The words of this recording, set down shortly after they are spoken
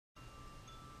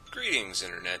Greetings,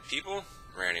 Internet people.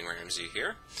 Ranting Ramsey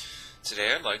here.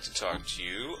 Today I'd like to talk to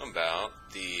you about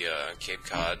the Cape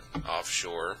Cod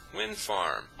offshore wind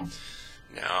farm.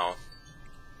 Now,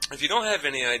 if you don't have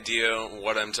any idea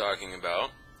what I'm talking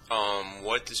about,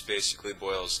 what this basically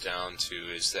boils down to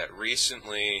is that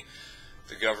recently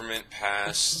the government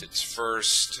passed its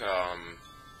first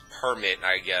permit,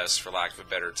 I guess, for lack of a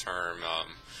better term,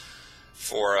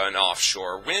 for an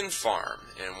offshore wind farm.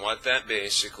 And what that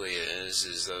basically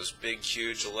is those big,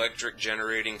 huge electric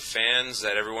generating fans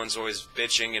that everyone's always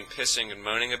bitching and pissing and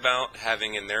moaning about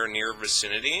having in their near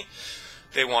vicinity.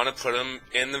 They want to put them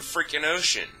in the freaking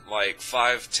ocean, like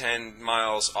 5-10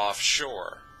 miles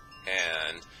offshore.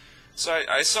 And so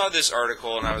I saw this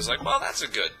article and I was like, well, that's a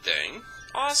good thing.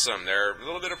 Awesome. They're a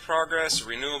little bit of progress, a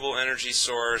renewable energy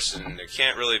source, and there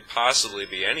can't really possibly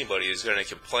be anybody who's going to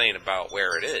complain about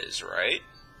where it is, right?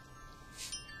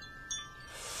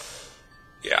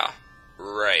 Yeah,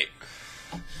 right.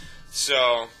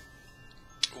 So,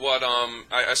 what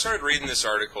I started reading this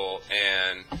article,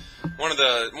 and one of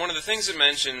the things it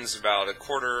mentions about a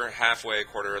quarter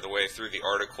of the way through the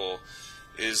article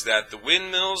is that the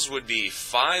windmills would be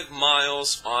 5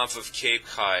 miles off of Cape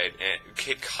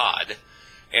Cod,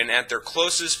 and at their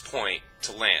closest point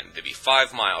to land. They'd be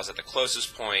 5 miles at the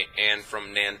closest point, and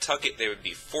from Nantucket they would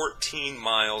be 14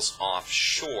 miles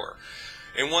offshore.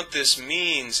 And what this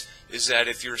means is that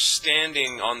if you're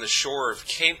standing on the shore of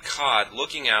Cape Cod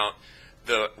looking out,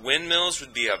 the windmills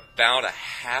would be about a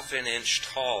half an inch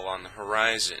tall on the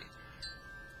horizon.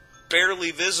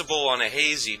 Barely visible on a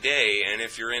hazy day, and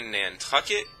if you're in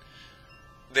Nantucket,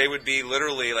 they would be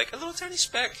literally like a little tiny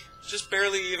speck, just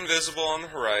barely even visible on the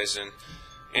horizon.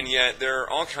 And yet there are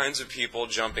all kinds of people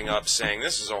jumping up saying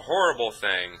this is a horrible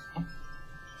thing.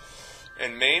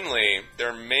 And mainly,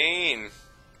 their main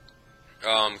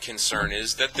concern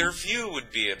is that their view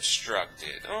would be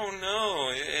obstructed. Oh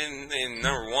no, and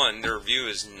number one, their view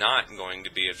is not going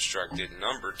to be obstructed.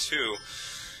 Number two,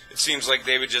 it seems like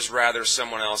they would just rather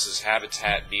someone else's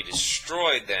habitat be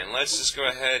destroyed then. Let's just go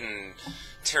ahead and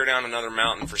tear down another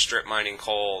mountain for strip mining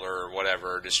coal or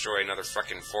whatever, destroy another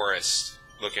fucking forest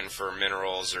looking for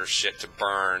minerals or shit to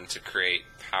burn to create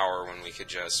power when we could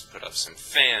just put up some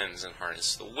fans and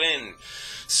harness the wind.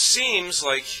 Seems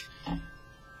like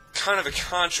kind of a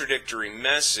contradictory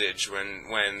message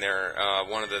when they're,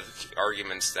 one of the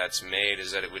arguments that's made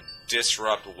is that it would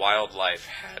disrupt wildlife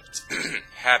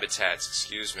habitats,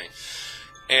 excuse me.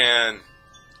 And,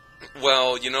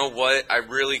 well, you know what? I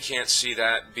really can't see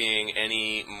that being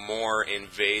any more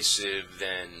invasive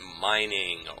than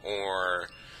mining or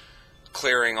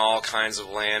clearing all kinds of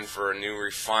land for a new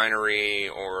refinery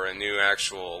or a new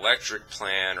actual electric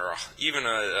plant or even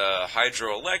a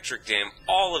hydroelectric dam.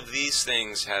 All of these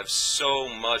things have so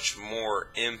much more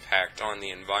impact on the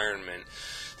environment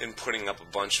than putting up a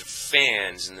bunch of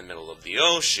fans in the middle of the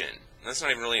ocean. That's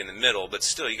not even really in the middle, but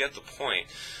still, you get the point.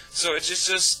 So it's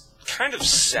just kind of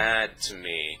sad to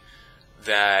me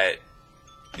that,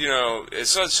 you know,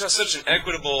 it's just such an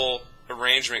equitable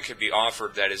arrangement could be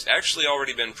offered that has actually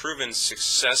already been proven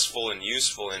successful and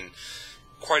useful in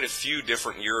quite a few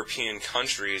different European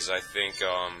countries. I think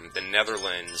the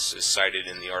Netherlands is cited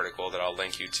in the article that I'll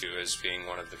link you to as being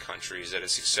one of the countries that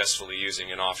is successfully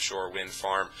using an offshore wind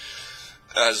farm,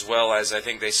 as well as I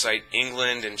think they cite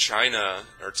England and China,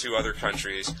 or two other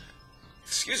countries,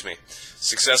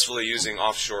 successfully using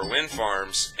offshore wind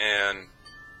farms. And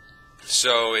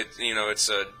so it's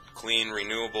a clean,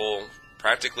 renewable,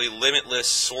 practically limitless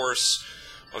source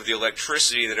of the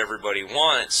electricity that everybody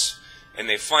wants, and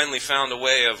they finally found a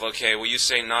way of, okay, well, you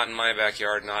say not in my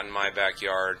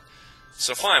backyard,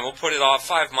 so fine, we'll put it off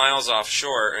 5 miles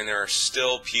offshore, and there are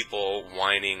still people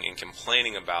whining and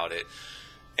complaining about it.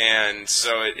 And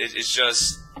so it's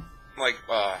just like,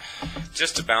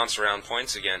 just to bounce around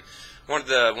points again, one of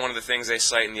the things they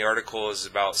cite in the article is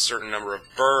about a certain number of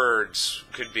birds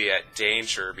could be at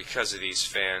danger because of these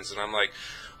fans, and I'm like,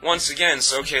 once again,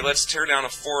 so okay, let's tear down a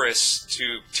forest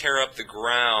to tear up the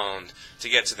ground to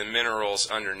get to the minerals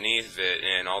underneath it,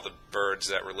 and all the birds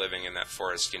that were living in that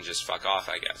forest can just fuck off,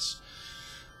 I guess.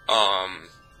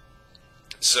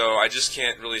 So I just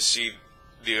can't really see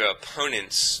the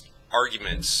opponent's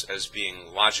arguments as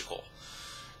being logical.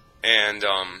 And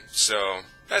so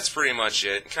that's pretty much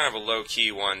it. Kind of a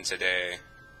low-key one today,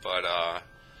 but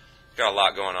got a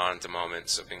lot going on at the moment,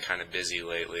 so I've been kind of busy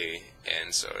lately,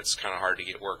 and so it's kind of hard to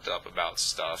get worked up about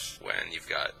stuff when you've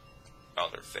got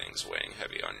other things weighing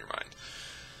heavy on your mind.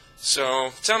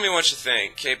 So, tell me what you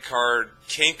think. Cape Cod,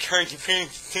 cannot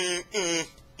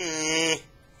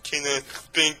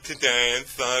speak today, I'm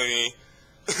sorry.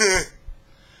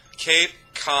 Cape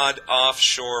Cod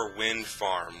offshore wind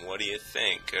farm. What do you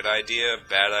think? Good idea?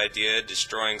 Bad idea?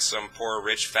 Destroying some poor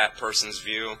rich fat person's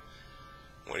view?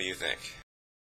 What do you think?